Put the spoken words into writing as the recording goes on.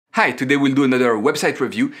Hi, today we'll do another website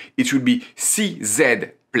review. It should be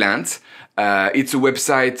CZPlants. It's a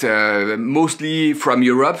website mostly from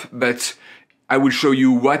Europe, but I will show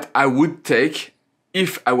you what I would take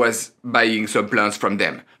if I was buying some plants from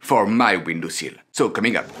them for my windowsill. So,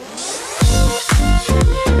 coming up.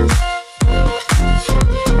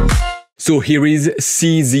 So here is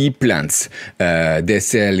CZPlants. They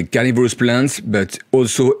sell carnivorous plants, but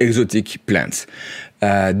also exotic plants.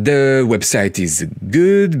 The website is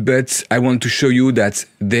good, but I want to show you that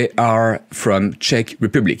they are from Czech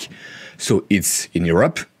Republic. So it's in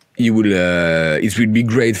Europe. It will be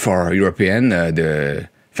great for European. The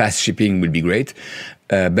fast shipping will be great.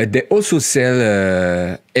 But they also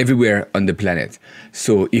sell everywhere on the planet.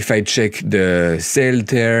 So if I check the sale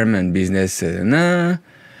term and business,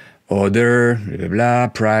 order, blah, blah, blah,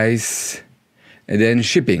 price, and then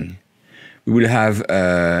shipping. We will have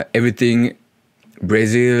everything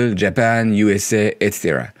Brazil, Japan, USA,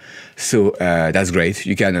 etc. So that's great.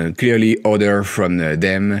 You can clearly order from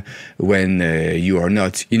them when you are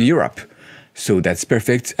not in Europe. So that's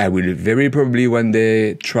perfect. I will very probably one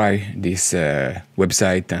day try this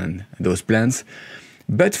website and those plans.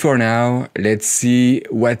 But for now, let's see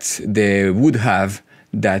what they would have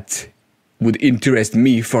that would interest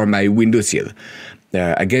me for my windowsill.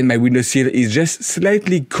 Again, my windowsill is just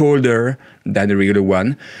slightly colder than the regular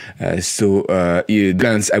one. The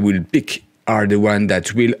plants I will pick are the one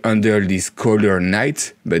that will handle this colder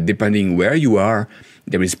night. But depending where you are,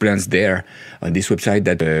 there is plants there on this website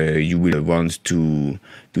that you will want to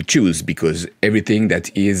choose, because everything that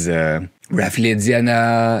is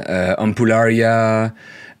Rafflesiana, Ampullaria,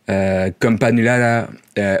 Campanula,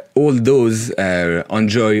 all those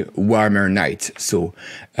enjoy warmer nights. So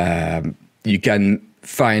you can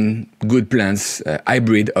find good plants,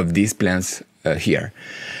 hybrid of these plants here.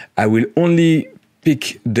 I will only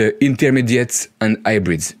pick the intermediates and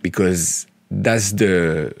hybrids, because that's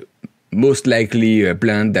the most likely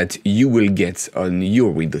plant that you will get on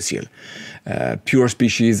your windowsill. Pure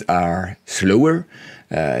species are slower.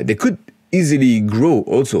 They could easily grow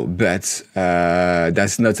also, but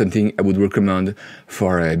that's not something I would recommend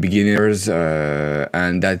for beginners,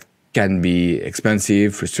 and that can be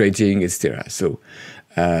expensive, frustrating, etc. So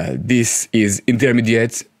this is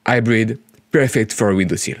intermediate, hybrid, perfect for a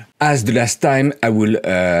windowsill. As the last time, I will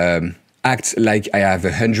act like I have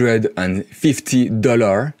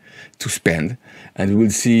 $150 to spend, and we'll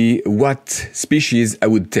see what species I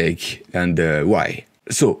would take and why.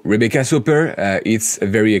 So, Rebecca Soper, it's a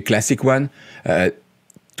very classic one.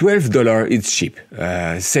 $12, it's cheap.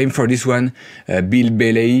 Same for this one. Bill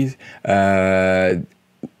Bailey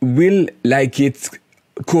will like it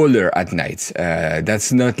colder at night.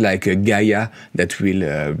 That's not like a Gaia that will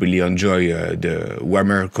really enjoy the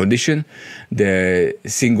warmer condition. The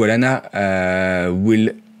Singualana will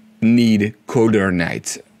need colder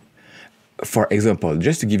nights. For example,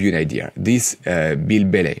 just to give you an idea, this Bill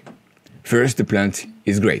Bailey. First, the plant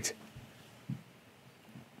is great.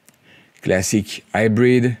 Classic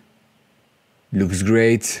hybrid, looks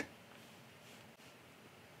great.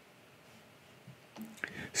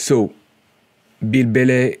 So,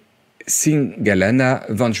 Bilbele Singalana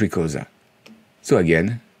ventricosa. So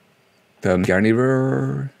again, Tom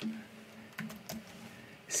carnivore,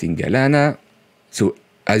 Singalana. So,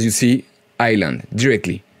 as you see, island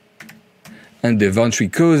directly. And the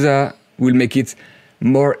ventricosa will make it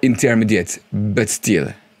more intermediate, but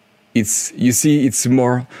still, you see it's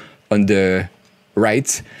more on the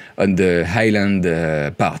right, on the highland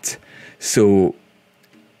part. So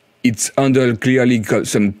it's under clearly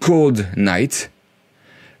some cold night.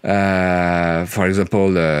 For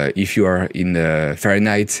example, if you are in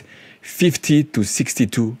Fahrenheit, 50 to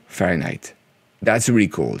 62 Fahrenheit. That's really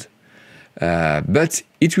cold. But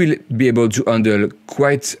it will be able to handle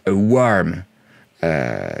quite a warm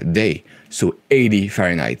day. So 80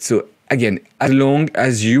 Fahrenheit. So again, as long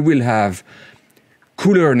as you will have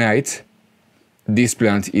cooler night, this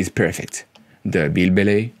plant is perfect. The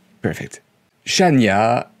Bilbele, perfect.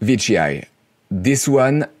 Shania Vicii. This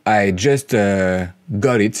one, I just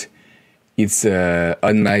got it. It's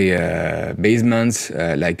on my basement,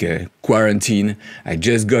 like a quarantine. I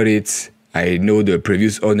just got it. I know the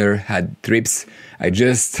previous owner had thrips. I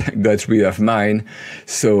just got rid of mine.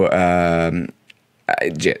 So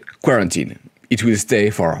quarantine. It will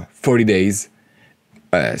stay for 40 days,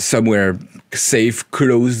 somewhere safe,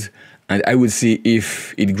 closed, and I will see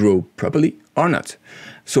if it grows properly or not.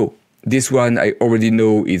 So this one I already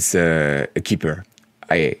know is a keeper.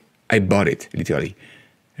 I bought it, literally.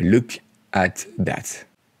 Look at that.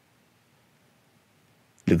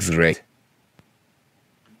 Looks great.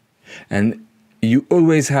 And you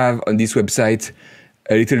always have on this website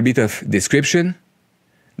a little bit of description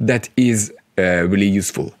that is really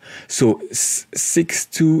useful. So 6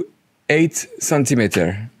 to 8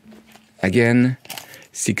 centimeter. Again,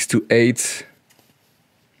 6 to 8.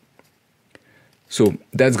 So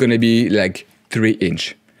that's gonna be like 3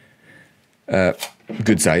 inch.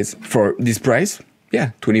 Good size for this price.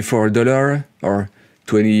 Yeah, $24 or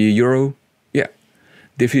 €20. Yeah,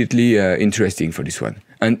 definitely interesting for this one.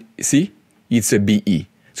 And see, it's a BE.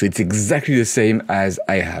 So it's exactly the same as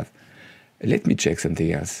I have. Let me check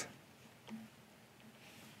something else.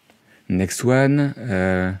 Next one,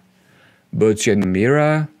 Bocciana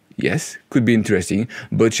Mira. Yes, could be interesting.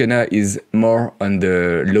 Bocciana is more on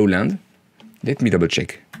the lowland. Let me double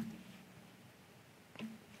check.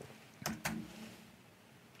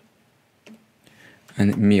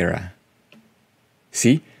 And Mira.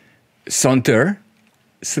 See, center,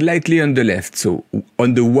 slightly on the left, so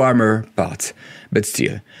on the warmer part, but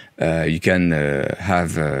still, you can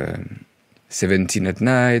have 17 at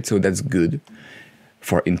night, so that's good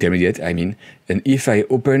for intermediate, I mean. And if I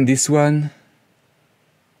open this one,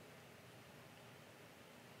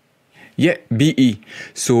 yeah, BE.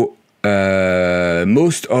 So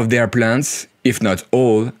most of their plants, if not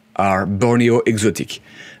all, are Borneo exotic.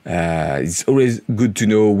 It's always good to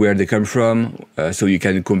know where they come from, so you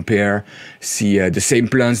can compare, see the same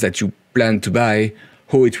plants that you plan to buy,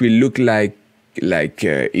 how it will look like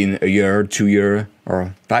in a year, 2 years,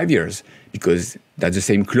 or 5 years, because that's the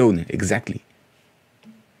same clone, exactly.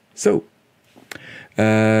 So,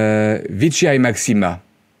 Veitchii maxima,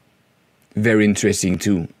 very interesting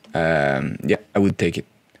too. Yeah, I would take it.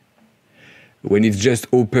 When it's just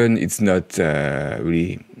open, it's not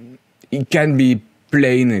really... It can be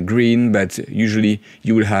plain green, but usually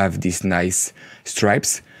you will have these nice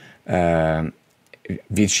stripes.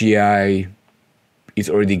 Veitchii is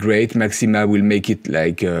already great. Maxima will make it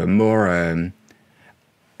like more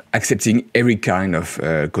accepting every kind of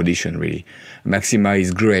condition, really. Maxima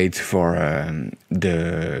is great for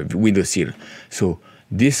the windowsill. So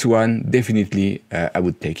this one, definitely, I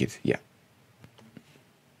would take it, yeah.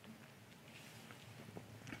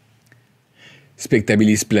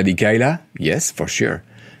 Spectabilis platykyla, yes, for sure.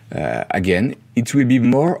 Again, it will be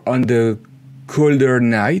more on the colder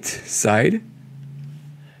night side.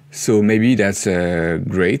 So maybe that's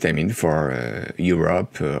great, I mean, for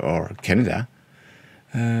Europe or Canada.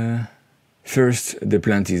 First, the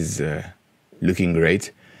plant is looking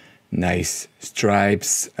great. Nice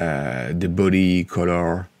stripes, the body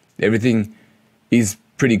color, everything is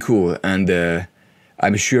pretty cool. And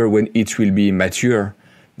I'm sure when it will be mature,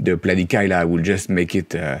 the platykyla will just make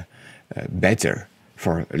it better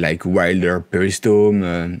for like wilder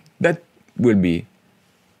peristome. That will be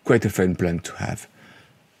quite a fun plant to have.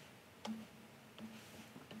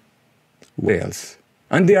 What else?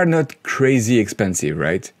 And they are not crazy expensive,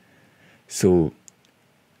 right? So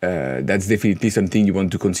that's definitely something you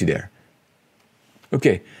want to consider.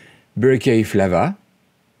 Okay, Burkei flava.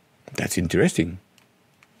 That's interesting.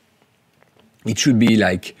 It should be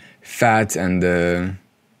like fat and...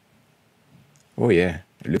 oh yeah,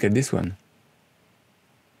 look at this one.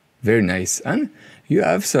 Very nice. And you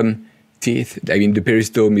have some teeth. I mean, the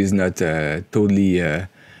peristome is not totally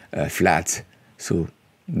flat. So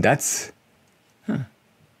that's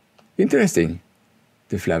interesting,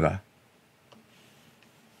 the flava.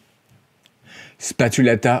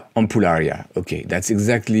 Spatulata ampullaria. Okay, that's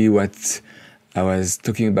exactly what I was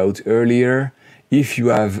talking about earlier. If you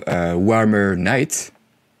have a warmer night,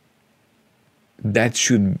 that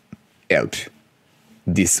should help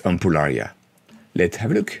this ampullaria. Let's have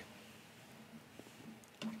a look.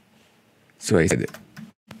 So I said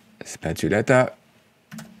Spatulata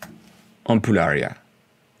ampullaria.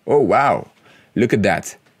 Oh wow, look at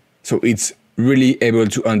that. So it's really able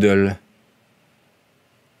to handle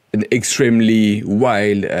an extremely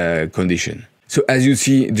wild condition. So as you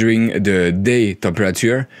see during the day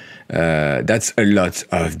temperature, that's a lot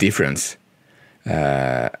of difference.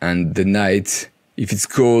 And the night, if it's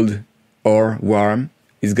cold or warm,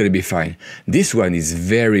 it's gonna be fine. This one is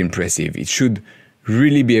very impressive. It should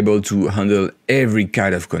really be able to handle every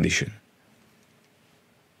kind of condition.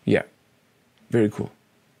 Yeah, very cool.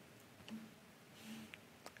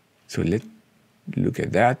 So let's look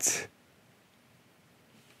at that.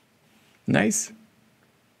 Nice.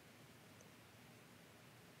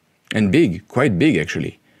 And big, quite big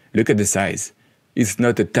actually. Look at the size. It's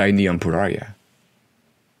not a tiny ampullaria.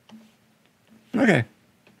 Okay.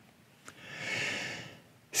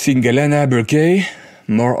 Singalana Burkei,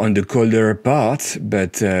 more on the colder part,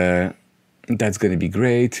 but that's gonna be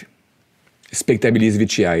great. Spectabilis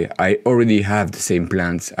veitchii, I already have the same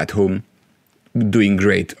plants at home, doing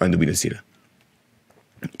great on the windowsill.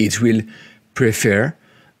 It will prefer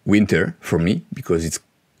winter for me because it's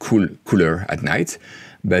cooler at night,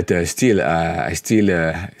 but I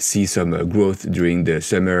still see some growth during the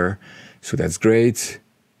summer, so that's great.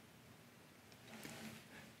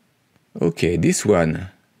 Okay, this one,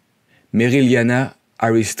 Meriliana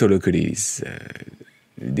aristolocolis.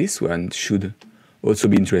 This one should also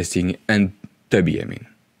be interesting and tubby, I mean.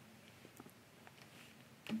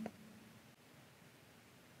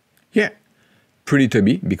 Yeah, pretty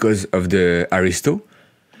tubby because of the aristo,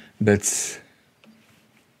 but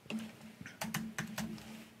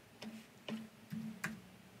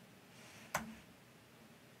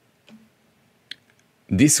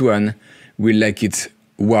this one will like it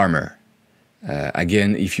warmer.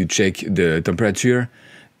 Again, if you check the temperature,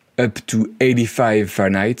 up to 85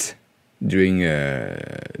 Fahrenheit during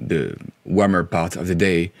the warmer part of the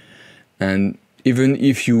day. And even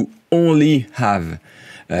if you only have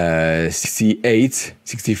 68,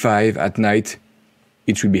 65 at night,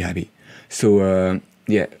 it will be happy. So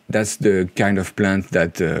yeah, that's the kind of plant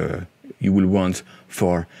that you will want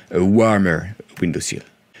for a warmer windowsill.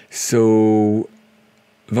 So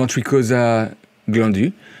Ventricosa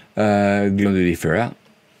glandulifera,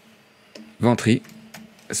 Ventri,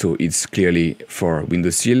 so it's clearly for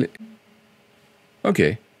windowsill.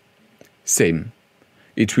 Okay, same.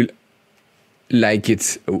 It will like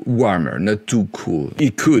it warmer, not too cool.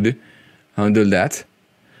 It could handle that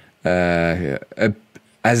up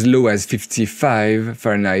as low as 55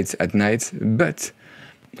 Fahrenheit at night, but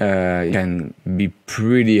it can be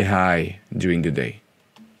pretty high during the day.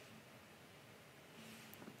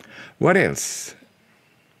 What else?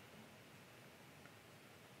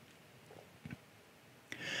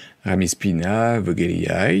 Ramispina,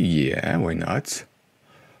 Vogeliae, yeah, why not?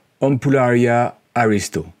 Ampullaria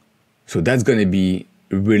aristo. So that's going to be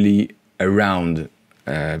really a round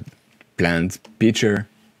plant picture.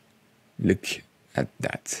 Look at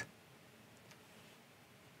that.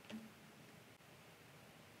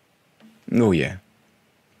 Oh yeah.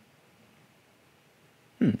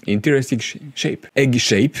 Interesting shape. Egg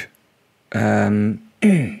shape. And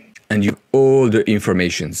you have all the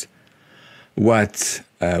informations. What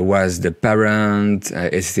was the parent,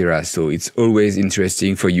 etc. So it's always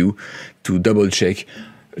interesting for you to double check,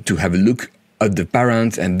 to have a look at the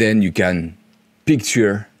parent, and then you can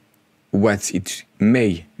picture what it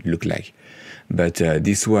may look like. But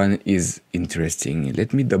this one is interesting.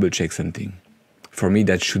 Let me double check something. For me,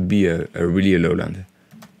 that should be a really lowland.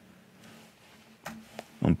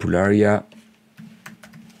 Ampullaria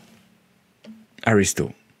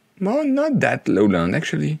aristo. Well, not that lowland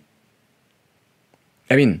actually.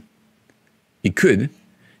 I mean, it could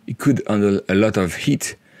handle a lot of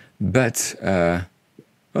heat, but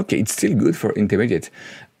okay, it's still good for intermediate.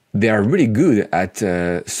 They are really good at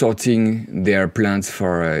sorting their plants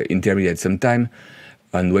for intermediate. Sometime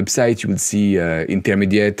on website you will see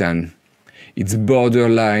intermediate and it's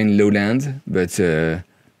borderline lowland, but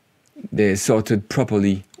they sorted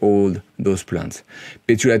properly all those plants.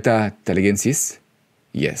 Petulata thalagensis,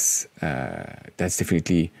 yes, that's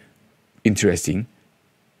definitely interesting.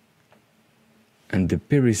 And the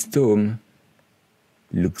peristome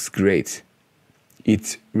looks great.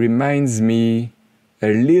 It reminds me a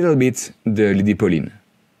little bit the Lydipoline.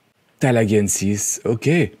 Thalagensis,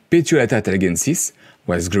 okay. Petulata thalagensis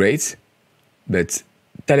was great, but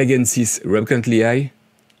Thalagensis rubcantlii,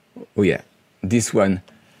 oh yeah, this one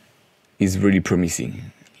is really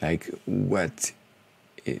promising. Like what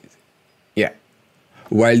is, yeah.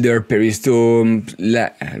 Wilder peristome,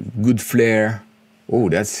 good flare. Oh,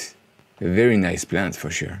 that's a very nice plant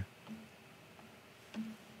for sure.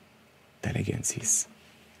 Thalagensis.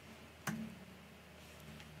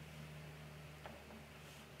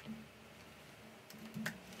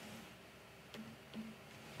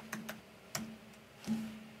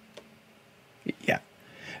 Yeah.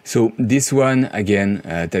 So this one again,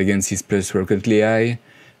 Thalagensis plus rubcantlii.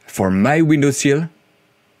 For my windowsill,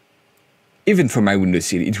 even for my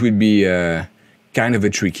windowsill, it will be kind of a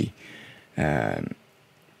tricky.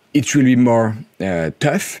 It will be more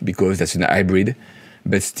tough because that's an hybrid,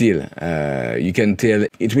 but still, you can tell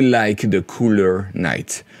it will like the cooler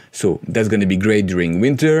night. So that's going to be great during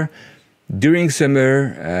winter. During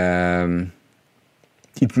summer,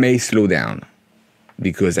 it may slow down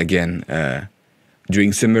because again,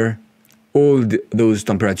 during summer, all those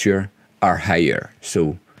temperatures are higher.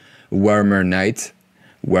 So warmer night,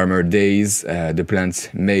 warmer days, the plants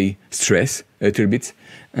may stress a little bit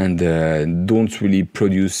and don't really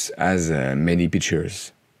produce as many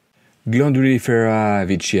pictures. Glandulifera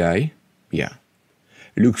veitchii, yeah,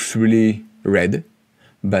 looks really red,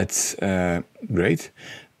 but great.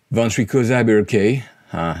 Ventricosa berkei,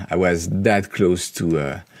 I was that close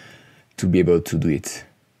to be able to do it.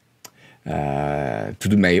 To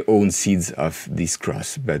do my own seeds of this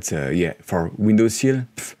cross. But yeah, for Windowsill,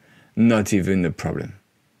 not even a problem.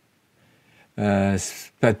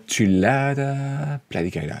 Spatulata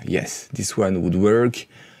platycala. Yes, this one would work.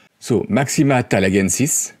 So Maxima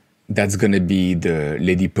thalagensis, that's gonna be the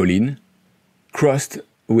Lady Pauline crossed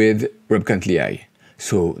with Robcantlii.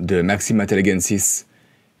 So the Maxima thalagensis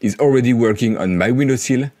is already working on my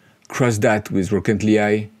Windowsill. Cross that with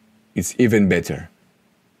Robcantlii, it's even better.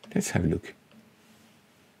 Let's have a look.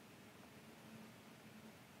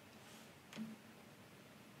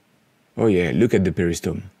 Oh yeah, look at the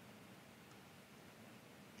peristome.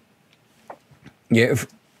 Yeah,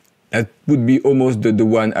 that would be almost the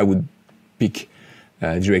one I would pick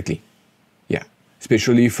directly. Yeah,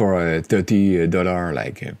 especially for a $30,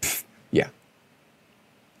 like, yeah.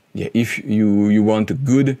 Yeah, if you want a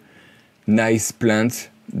good, nice plant,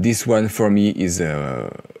 this one for me is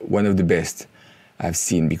one of the best I've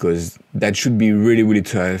seen, because that should be really, really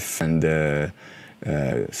tough and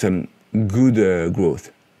some good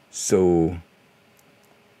growth. So,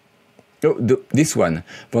 this one,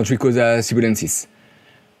 Ventricosa sibulensis.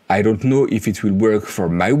 I don't know if it will work for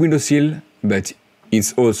my Windowsill, but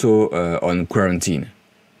it's also on quarantine.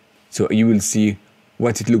 So you will see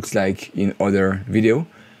what it looks like in other video.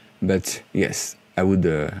 But yes, I would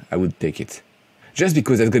take it. Just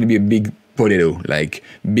because that's going to be a big potato, like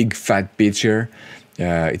big fat picture.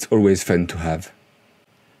 It's always fun to have.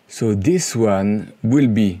 So this one will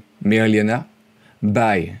be Merliana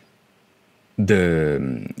by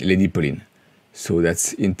the Lady Pauline. So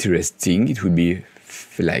that's interesting. It will be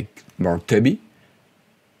like more tubby.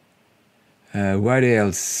 What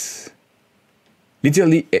else?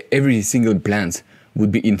 Literally every single plant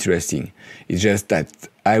would be interesting. It's just that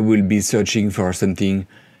I will be searching for something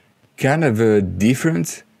kind of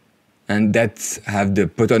different and that have the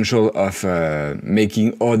potential of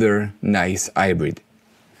making other nice hybrid.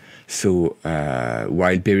 So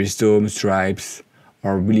wild peristome, stripes,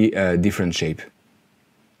 are really a different shape.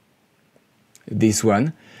 This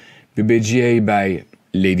one, BBGA by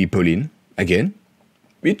Lady Pauline, again.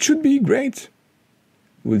 It should be great.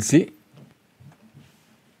 We'll see.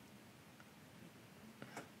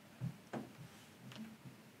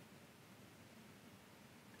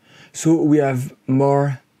 So we have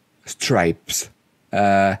more stripes.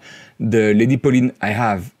 The Lady Pauline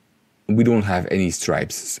we don't have any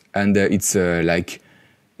stripes, and it's like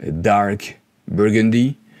dark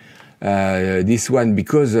burgundy. This one,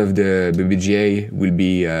 because of the BBGA, will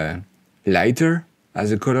be lighter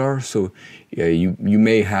as a color, so you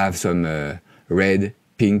may have some red,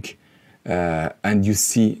 pink, and you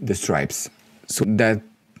see the stripes. So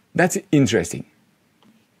that's interesting.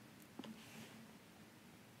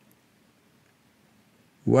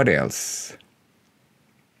 What else?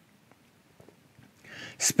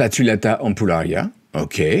 Spatulata ampullaria.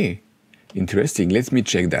 Okay, interesting. Let me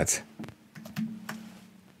check that.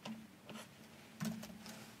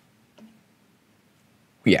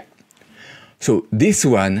 Yeah. So this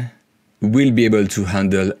one will be able to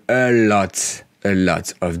handle a lot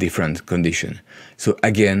of different conditions. So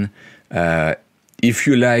again, if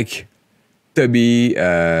you like tubby,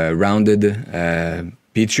 rounded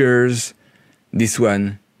pictures, this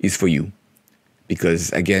one is for you,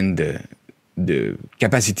 because again the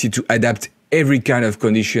capacity to adapt every kind of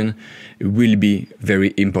condition will be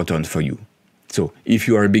very important for you. So if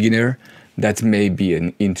you are a beginner, that may be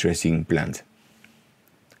an interesting plant.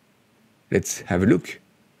 Let's have a look.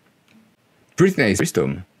 Pretty nice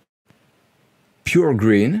peristome. Pure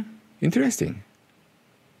green, interesting.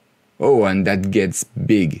 Oh, and that gets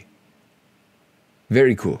big.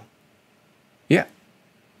 Very cool. Yeah.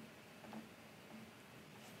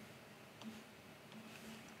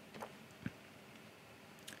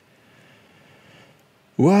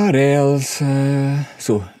 What else?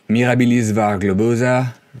 So Mirabilis var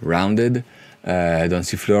globosa, rounded,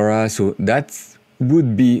 Densiflora. So that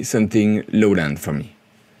would be something lowland for me.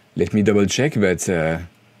 Let me double check, but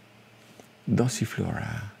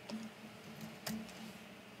Densiflora.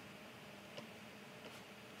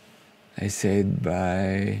 I said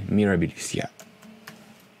by Mirabilis, yeah.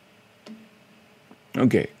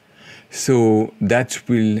 Okay, so that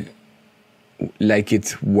will like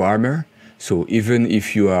it warmer. So even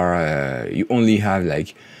if you are, you only have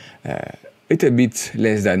like a little bit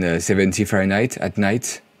less than 70 Fahrenheit at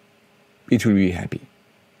night, it will be happy.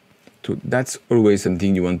 So that's always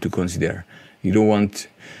something you want to consider. You don't want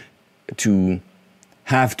to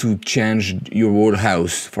have to change your whole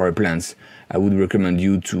house for a plant. I would recommend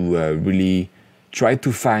you to really try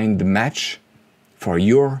to find the match for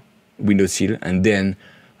your Windowsill, and then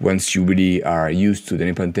once you really are used to the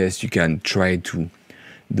Nepenthes, you can try to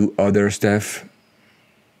do other stuff.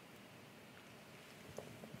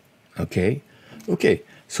 Okay, okay.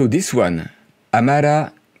 So this one,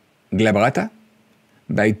 Amara glabrata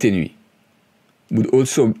by Tenui, would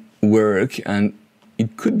also work, and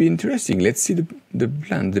it could be interesting. Let's see the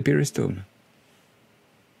plant, the peristome.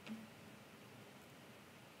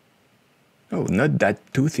 Oh, not that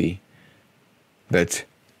toothy, but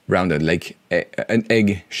rounded, like an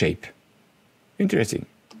egg shape. Interesting.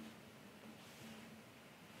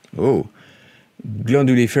 Oh,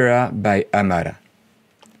 Glandulifera by Amara.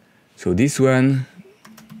 So this one,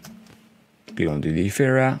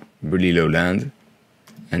 Glandulifera, really lowland,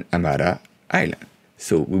 and Amara island.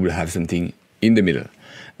 So we will have something in the middle.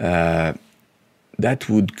 That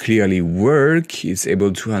would clearly work. It's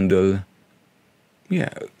able to handle, yeah,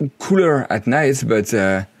 cooler at night, but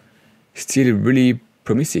still really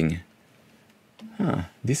promising.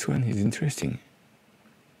 This one is interesting.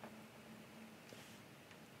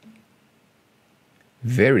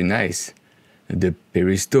 Very nice. The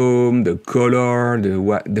peristome, the color,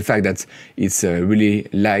 the fact that it's really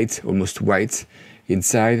light, almost white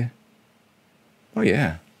inside. Oh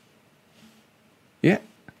yeah. Yeah,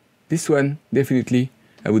 this one, definitely,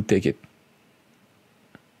 I would take it.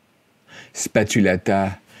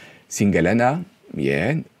 Spatulata singalana,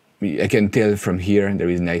 yeah, I can tell from here there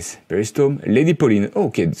is nice peristome. Lady Pauline,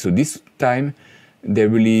 okay, so this time they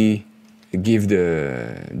really give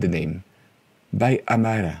the name. By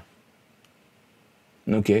Amara.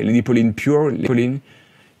 Okay, Lady Pauline pure. Lady Pauline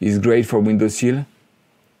is great for windowsill,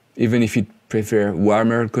 even if it prefer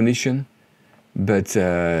warmer condition. But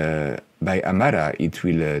by Amara, it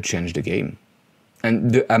will change the game.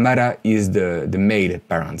 And the Amara is the male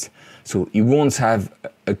parent, so it won't have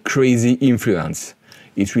a crazy influence.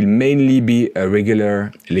 It will mainly be a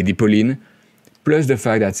regular Lady Pauline, plus the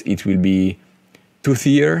fact that it will be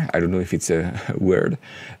toothier, I don't know if it's a word,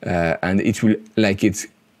 and it will like it's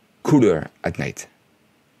cooler at night.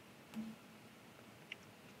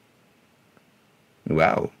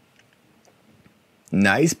 Wow.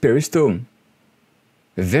 Nice peristome.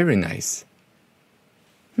 Very nice.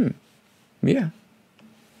 Yeah.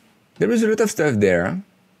 There is a lot of stuff there,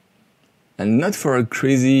 and not for a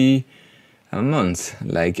crazy amount.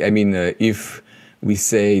 Like, I mean, if we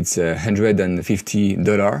say it's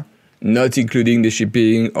 $150, not including the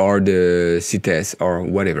shipping or the CTS or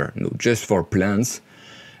whatever, no, just for plants,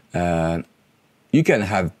 you can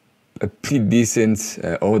have a pretty decent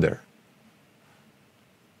order.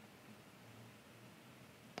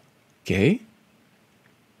 Okay.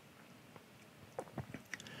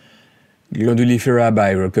 Glandulifera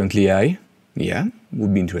by Rocantlii, yeah,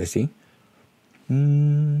 would be interesting.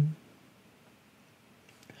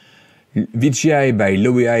 Vicii by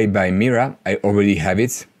Lowii by Mira, I already have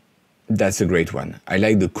it. That's a great one. I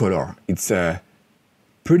like the color. It's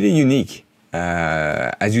pretty unique.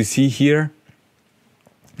 As you see here,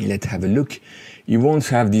 let's have a look. You won't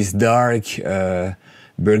have this dark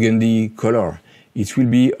burgundy color. It will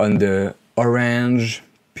be on the orange,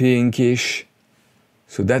 pinkish.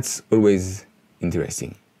 So that's always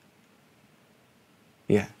interesting.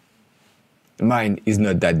 Yeah. Mine is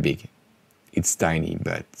not that big. It's tiny,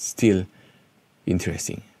 but still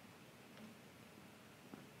interesting.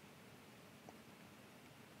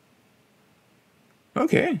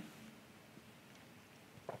 Okay.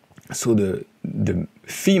 So the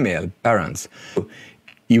female parents,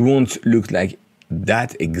 it won't look like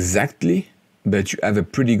that exactly, but you have a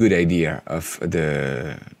pretty good idea of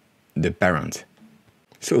the parent.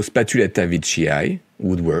 So Spatulata vicii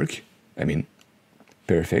would work. I mean,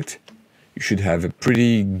 perfect. You should have a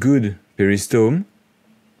pretty good peristome.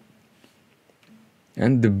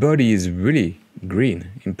 And the body is really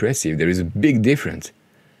green, impressive. There is a big difference.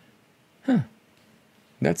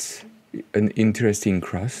 That's an interesting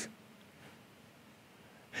cross.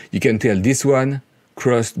 You can tell this one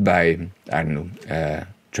crossed by, I don't know,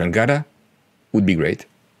 Trangada would be great.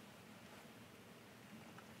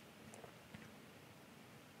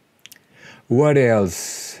 What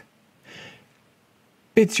else?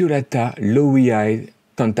 Petiolata lowii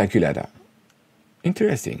tentaculata.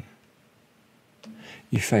 Interesting.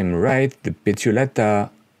 If I'm right, the petiolata,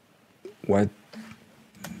 what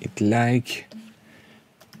it like?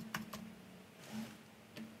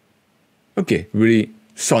 Okay, really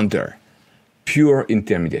saunter, pure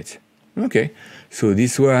intermediate. Okay, so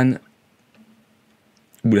this one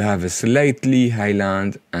will have a slightly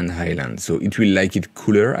highland and highland, so it will like it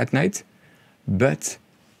cooler at night, but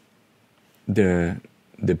the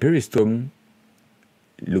peristome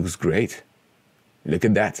looks great. Look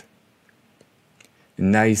at that.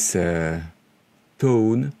 nice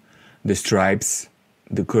tone, the stripes,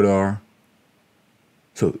 the color.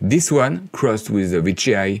 So this one crossed with the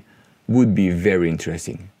VCI would be very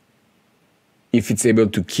interesting. If it's able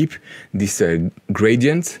to keep this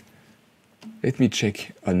gradient, let me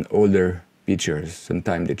check on older pictures.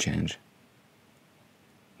 Sometimes they change.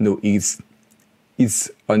 No, it's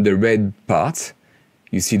on the red part.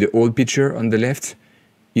 You see the old picture on the left?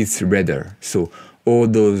 It's redder. So all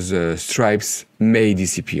those stripes may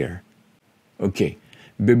disappear. Okay,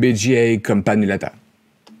 Berbegia campanulata.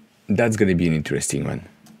 That's going to be an interesting one.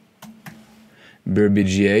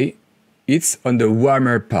 Berbegia, it's on the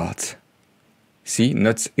warmer part. See,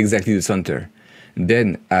 not exactly the center.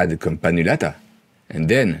 Then add campanulata, and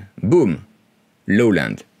then boom,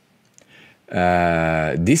 lowland.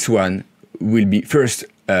 This one will be first.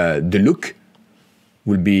 The look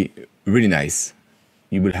will be really nice.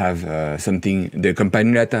 You will have something. The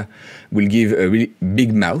campanulata will give a really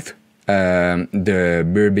big mouth. The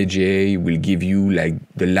Berbegia will give you like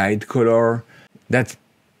the light color. That's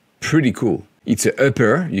pretty cool. It's an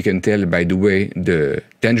upper. You can tell by the way the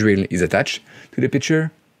tendril is attached to the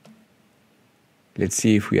picture. Let's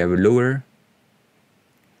see if we have a lower.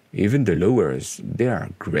 Even the lowers, they are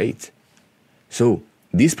great. So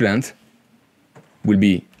this plant will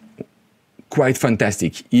be quite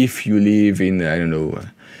fantastic if you live in, I don't know,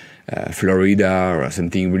 Florida or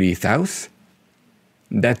something really south.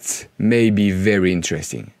 That may be very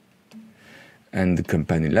interesting. And the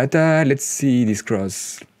campanulata, let's see this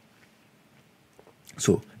cross.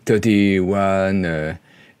 So 31,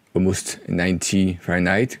 almost 90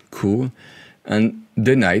 Fahrenheit, cool. And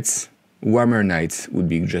the nights, warmer nights would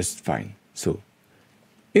be just fine. So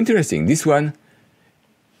interesting. This one,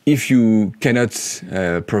 if you cannot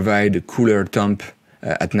provide a cooler temp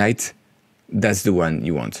at night, that's the one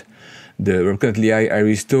you want. The Rocantlii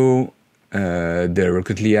Aristo, the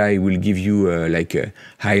Rocantlii will give you like a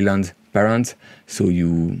highland parent, so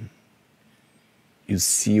you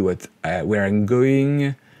see what where I'm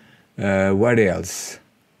going. What else?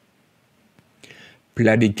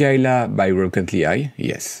 Platykaila by Rocantlii,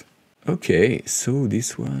 yes. Okay, so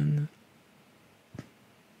this one,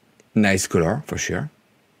 nice color for sure.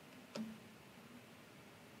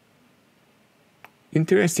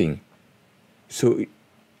 Interesting. So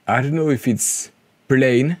I don't know if it's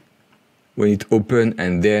plain when it open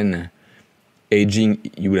and then aging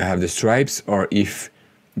you will have the stripes, or if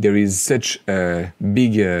there is such a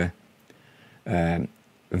big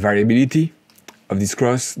variability of this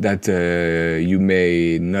cross that you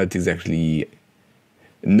may not exactly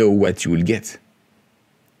know what you will get.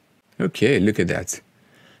 Okay, look at that.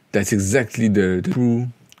 That's exactly the true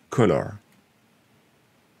color.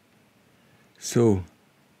 So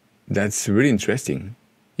that's really interesting.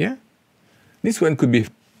 Yeah, this one could be.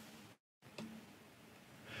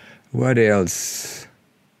 What else?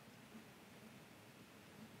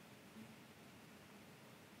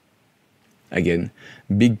 Again,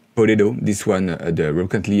 big potato. This one, the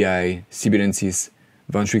Rocantlii sibirensis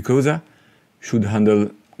ventricosa, should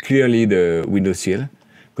handle clearly the windowsill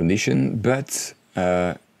condition, but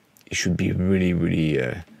it should be really, really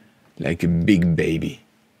like a big baby.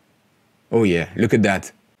 Oh yeah, look at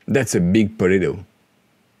that. That's a big potato.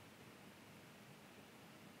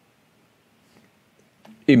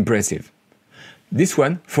 Impressive. This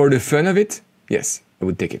one, for the fun of it, yes, I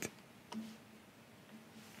would take it.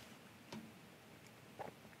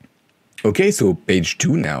 Okay, so page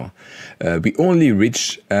 2 now. We only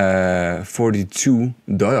reached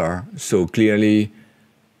 $42, so clearly,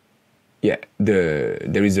 yeah,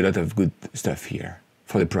 there is a lot of good stuff here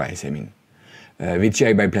for the price, I mean.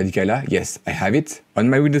 VCI by Platykaila, yes, I have it on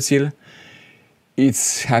my windowsill.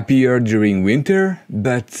 It's happier during winter,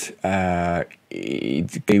 but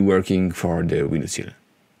it's working for the windowsill.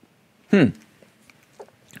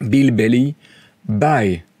 Bilberry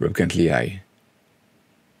by Rocantlii.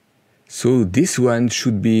 So this one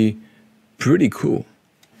should be pretty cool.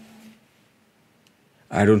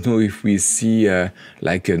 I don't know if we see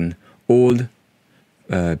like an old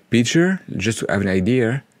picture, just to have an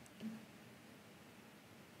idea.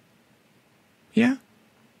 Yeah.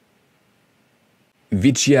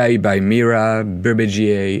 VCI by Mira,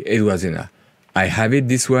 Berbegia, Edwazena. I have it,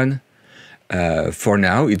 this one. For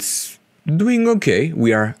now, it's doing okay.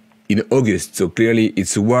 We are in August, so clearly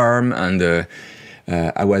it's warm, and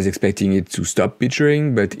I was expecting it to stop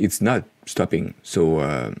picturing, but it's not stopping. So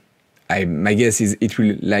my guess is it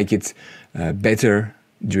will like it better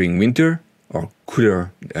during winter or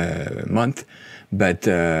cooler month, but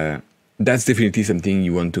that's definitely something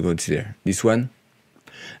you want to consider. This one,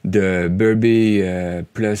 The Burberry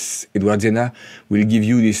plus Edwardiana will give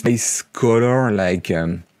you this nice color like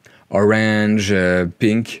orange,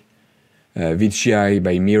 pink. Vichy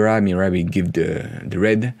by Mira. Mira will give the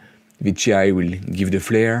red. Vichy will give the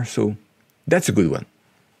flare. So that's a good one.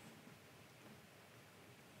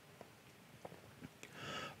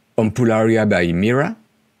 Ampularia by Mira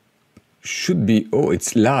should be, oh,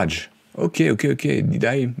 it's large. Okay. Did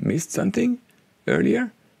I miss something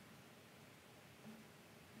earlier?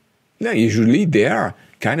 No, usually they are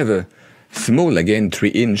kind of a small, again,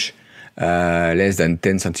 3-inch, less than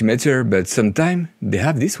 10 centimeter, but sometimes they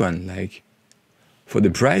have this one, like, for the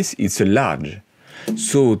price, it's a large.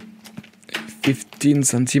 So 15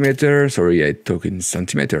 centimeter, sorry, I talk in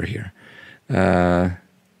centimeter here,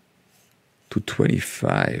 to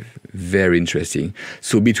 25, very interesting.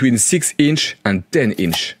 So between 6-inch and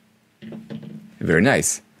 10-inch, very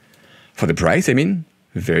nice. For the price, I mean,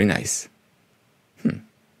 very nice.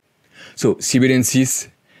 So Sibelensis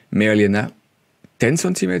Merliana, 10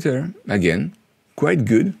 centimeter, again, quite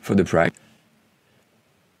good for the price.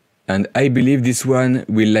 And I believe this one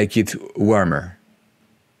will like it warmer.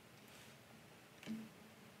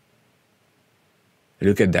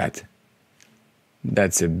 Look at that.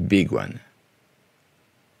 That's a big one.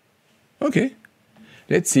 Okay,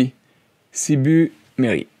 let's see. Sibu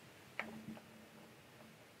Mary.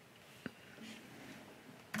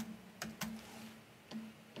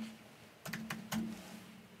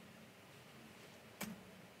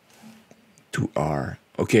 R.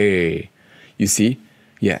 Okay, you see,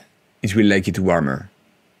 yeah, it will like it warmer.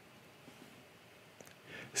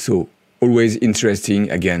 So always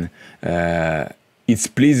interesting. Again, it's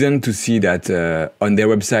pleasant to see that on their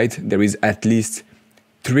website there is at least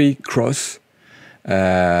 3 cross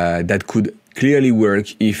that could clearly work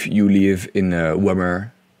if you live in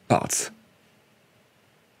warmer parts.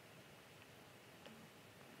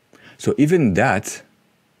 So even that,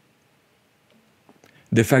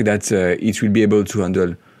 the fact that it will be able to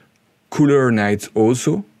handle cooler nights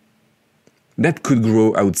also, that could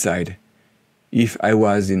grow outside. If I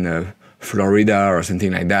was in Florida or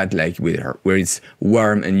something like that, like where it's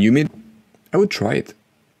warm and humid, I would try it.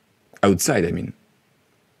 Outside, I mean.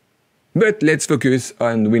 But let's focus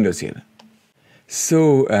on Windowsill.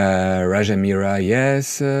 So, Rajamira,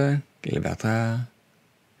 yes. Cleopatra.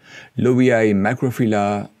 Lowiae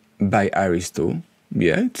macrophylla by Aristo.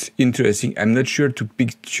 Yeah, it's interesting. I'm not sure to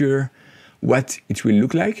picture what it will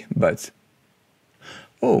look like, but...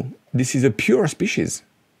 Oh, this is a pure species.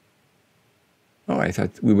 Oh, I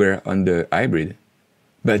thought we were on the hybrid.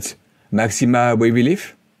 But Maxima wavy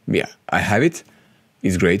leaf? Yeah, I have it.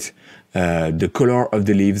 It's great. The color of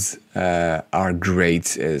the leaves are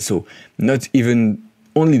great. So not even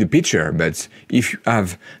only the picture, but if you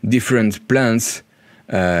have different plants,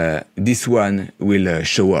 this one will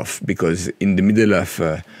show off, because in the middle of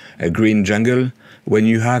a green jungle, when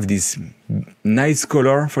you have this nice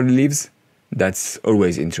color for the leaves, that's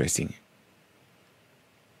always interesting.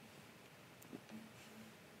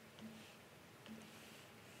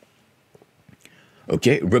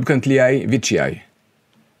 Okay, Rubcontlii Vicii.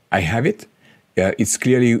 I have it. It's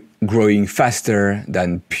clearly growing faster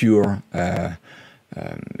than pure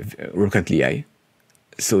Rubcontlii.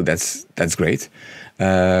 So that's great.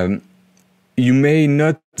 You may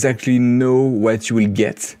not exactly know what you will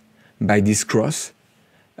get by this cross.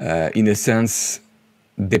 In a sense,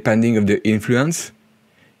 depending on the influence,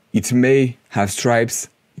 it may have stripes.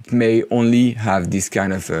 It may only have this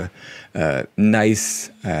kind of nice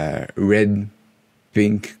red,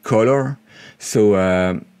 pink color. So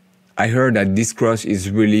I heard that this cross is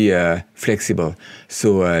really flexible.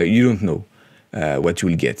 So you don't know what you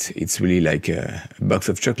will get. It's really like a box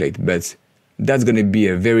of chocolate, but that's going to be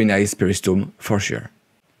a very nice peristome for sure.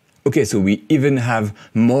 Okay, so we even have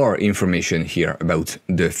more information here about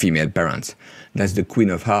the female parent. That's the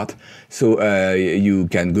Queen of Heart. So you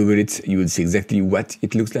can Google it, you will see exactly what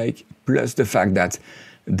it looks like, plus the fact that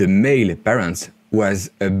the male parent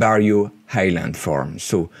was a Barrio Highland form.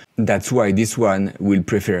 So that's why this one will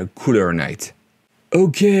prefer cooler night.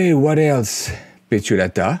 Okay, what else?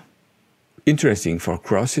 Petiolata. Interesting for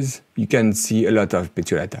crosses. You can see a lot of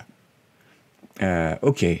Petiolata.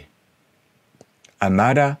 Okay.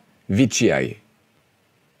 Amara Vicii.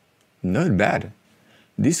 Not bad.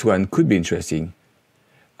 This one could be interesting.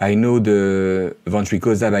 I know the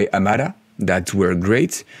Ventricosa by Amara that were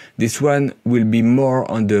great. This one will be more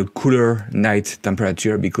on the cooler night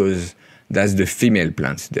temperature because that's the female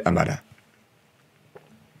plant, the Amara.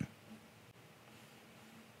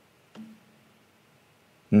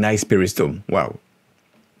 Nice peristome. Wow.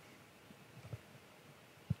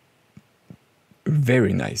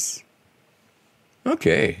 Very nice.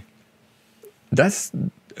 Okay. That's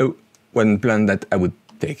one plant that I would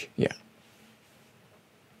take, yeah.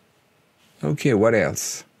 Okay, what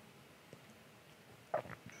else?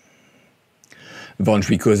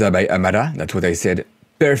 Ventricosa by Amara, that's what I said.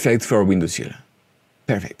 Perfect for windowsill.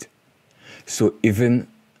 Perfect. So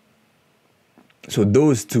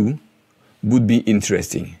those two would be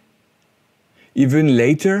interesting. Even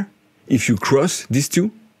later, if you cross these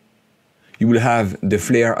two, you will have the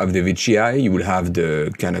flair of the Veitchii, you will have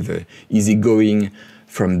the kind of easygoing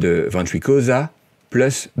from the Ventricosa,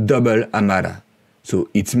 plus double Amara. So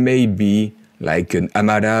it may be like an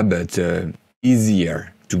Amara, but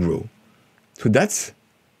easier to grow. So that's,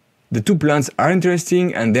 the two plants are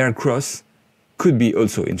interesting, and their cross could be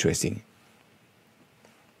also interesting.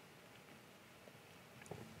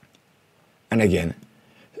 And again,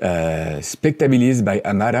 Spectabilis by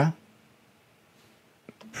Amara,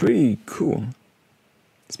 pretty cool.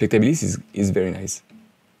 Spectabilis is very nice.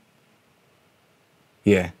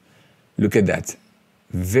 Yeah, look at that.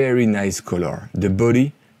 Very nice color. The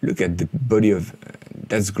body, look at the body of,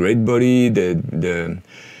 that's great body. The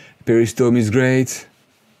peristome is great.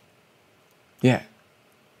 Yeah,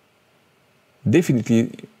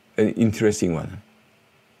 definitely an interesting one.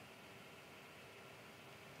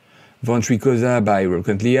 Ventricosa by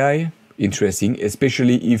Rocantlii, interesting,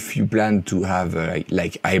 especially if you plan to have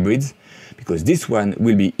like hybrids, because this one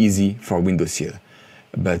will be easy for windowsill.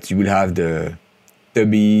 But you will have the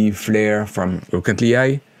stubby flare from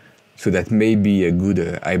Rocantlii, so that may be a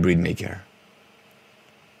good hybrid maker.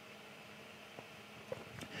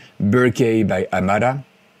 Burkei by Amara,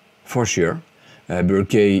 for sure.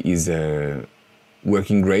 Burkei is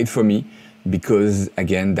working great for me, because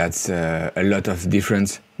again, that's a lot of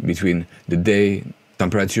difference between the day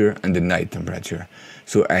temperature and the night temperature.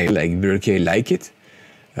 So I like Burkei, like it.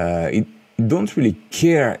 It don't really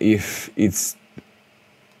care if it's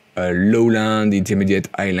a lowland, intermediate,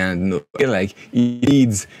 highland. No, like it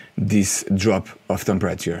needs this drop of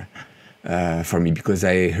temperature for me, because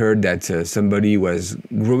I heard that somebody was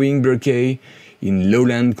growing Burkei in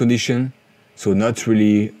lowland condition, so not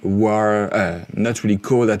really not really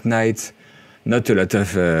cold at night, not a lot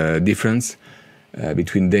of difference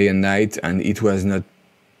between day and night, and it was not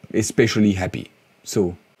especially happy.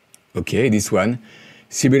 So, okay, this one,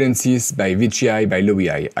 Sibilensis by Veitchii by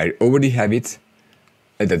Lowii. I already have it,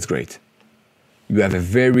 and that's great. You have a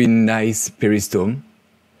very nice peristome.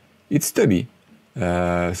 It's stubby,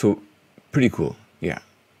 so pretty cool, yeah.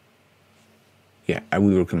 Yeah, I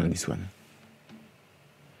would recommend this one.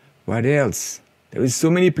 What else? There is so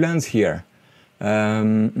many plants here.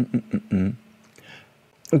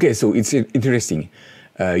 Okay, so it's interesting.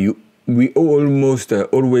 We almost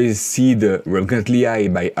always see the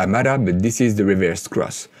Rocantlii by Amara, but this is the reverse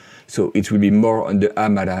cross. So it will be more on the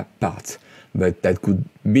Amara part. But that could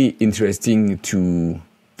be interesting to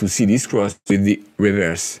see this cross with the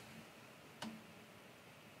reverse.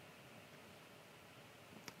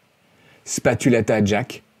 Spatulata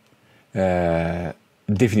Jack,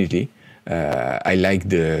 definitely. I like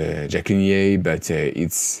the Jacquelinier, but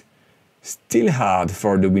it's still hard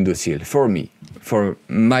for the windowsill, for me. For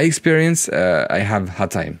my experience, I have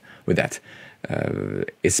hard time with that,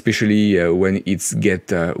 especially when it's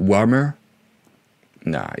get warmer.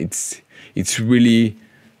 Nah, it's really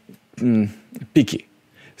picky.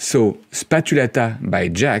 So Spatulata by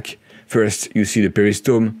Jack, first you see the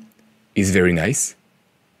peristome is very nice.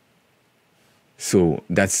 So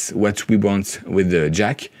that's what we want with the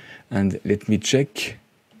Jack. And let me check.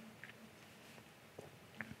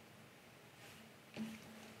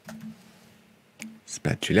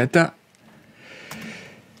 Spatulata.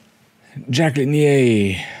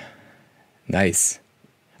 Jacquelinier. Nice.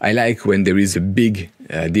 I like when there is a big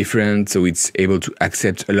difference, so it's able to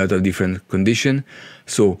accept a lot of different conditions.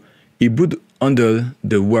 So it would handle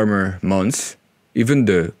the warmer months, even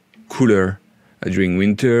the cooler during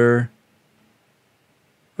winter.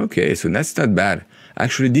 Okay, so that's not bad.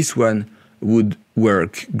 Actually, this one would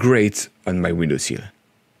work great on my windowsill,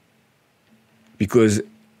 because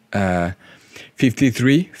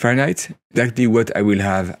 53 Fahrenheit, exactly what I will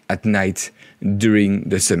have at night during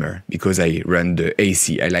the summer, because I run the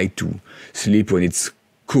AC. I like to sleep when it's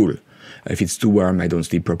cool. If it's too warm, I don't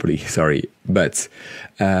sleep properly, sorry. But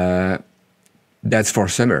that's for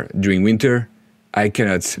summer. During winter, I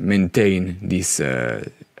cannot maintain this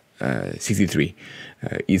 63.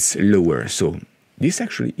 It's lower, so this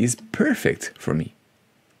actually is perfect for me.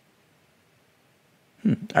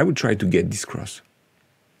 I would try to get this cross.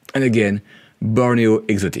 And again, Borneo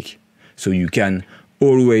exotic. So you can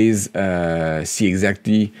always see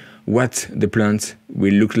exactly what the plant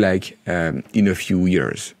will look like in a few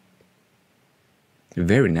years.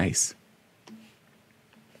 Very nice.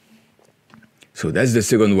 So that's the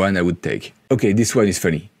second one I would take. Okay, this one is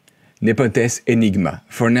funny. Nepenthes Enigma.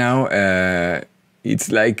 For now,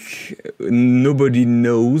 it's like nobody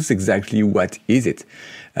knows exactly what is it.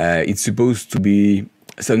 It's supposed to be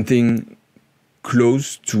something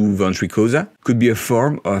close to ventricosa, could be a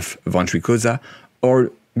form of ventricosa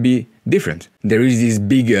or be different. There is this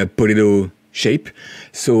big potato shape,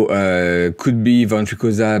 so could be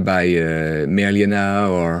ventricosa by Merliana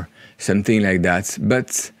or something like that.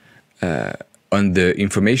 But on the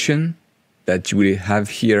information that you will have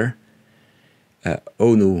here,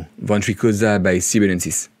 oh no, ventricosa by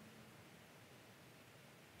Sibelensis.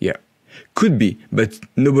 Yeah, could be, but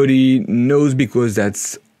nobody knows because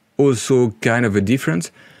that's also kind of a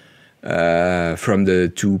difference from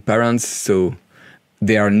the two parents. So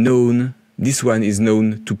they are known, this one is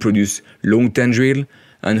known to produce long tendril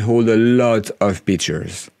and hold a lot of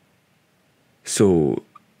pictures. So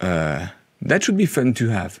that should be fun to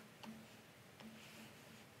have.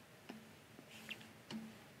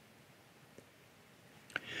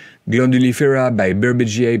 Glandulifera by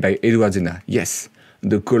Burbagiae by Edwardsena. Yes,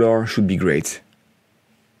 the color should be great.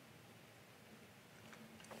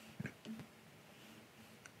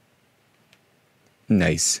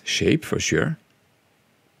 Nice shape for sure.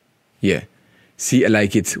 Yeah, see, I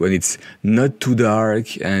like it when it's not too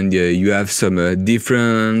dark and you have some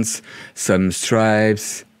difference, some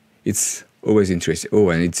stripes. It's always interesting. Oh,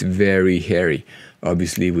 and it's very hairy,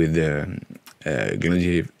 obviously with the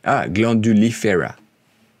Glandulifera.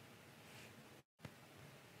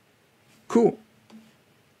 Cool.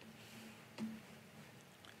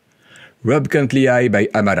 Rob Cantley by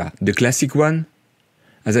Amara, the classic one.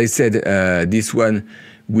 As I said, this one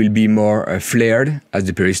will be more flared as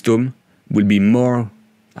the peristome, will be more,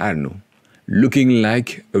 I don't know, looking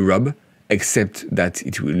like a rub, except that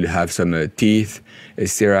it will have some teeth,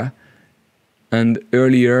 etc. And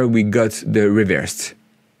earlier we got the reversed.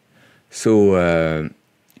 So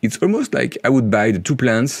it's almost like I would buy the two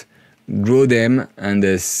plants, grow them, and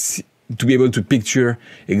to be able to picture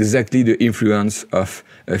exactly the influence of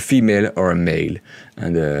a female or a male.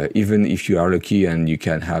 And even if you are lucky and you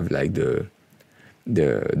can have like the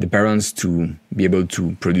parents to be able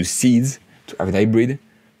to produce seeds, to have a hybrid,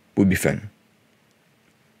 would be fun.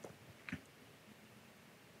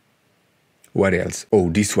 What else? Oh,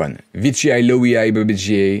 this one. Veitchii lowii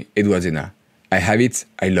Burbagiae Edwardsena. I have it,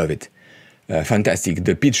 I love it. Fantastic.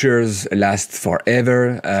 The pictures last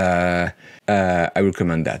forever. I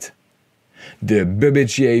recommend that. The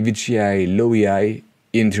Burbagiae Veitchii lowii,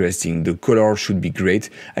 interesting. The color should be great.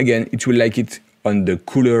 Again, it will like it on the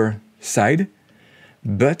cooler side,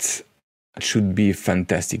 but it should be a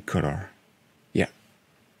fantastic color. Yeah.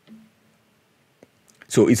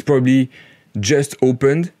 So it's probably just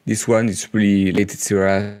opened. This one is really late,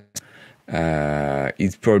 etc.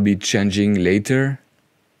 It's probably changing later.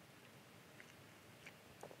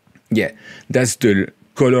 Yeah, that's the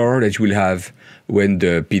color that you will have when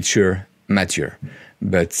the picture mature.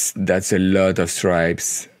 But that's a lot of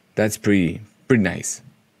stripes. That's pretty nice.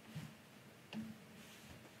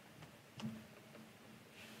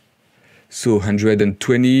 So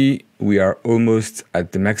 120, we are almost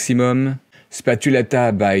at the maximum.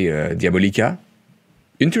 Spatulata by Diabolica.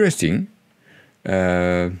 Interesting.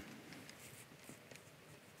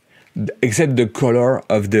 Except the color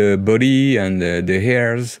of the body and the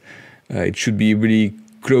hairs, it should be really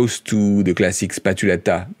close to the classic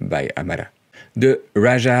Spatulata by Amara. The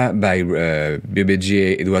Raja by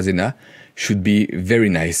Burbagiae Edwardsena should be very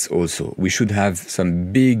nice also. We should have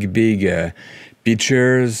some big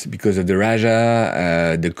pictures because of the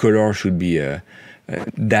Raja. The color should be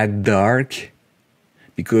that dark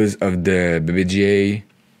because of the Burbagiae.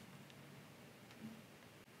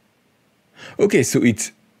 Okay, so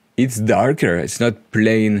it's darker. It's not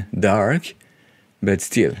plain dark, but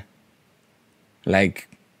still, like,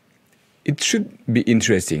 it should be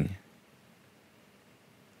interesting.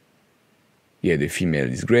 Yeah, the female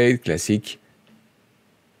is great, classic.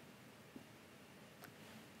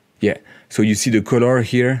 Yeah, so you see the color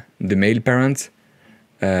here, the male parent.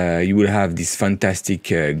 You will have this fantastic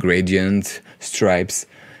gradient, stripes.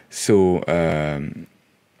 So,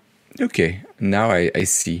 okay, now I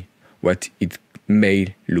see what it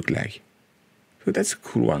may look like. So that's a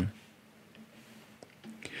cool one.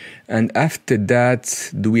 And after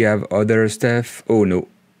that, do we have other stuff? Oh no,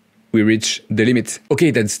 we reach the limit.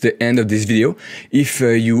 Okay, that's the end of this video. If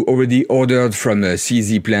you already ordered from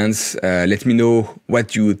CZPlants, let me know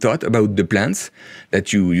what you thought about the plants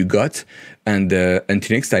that you got. And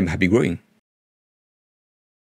until next time, happy growing.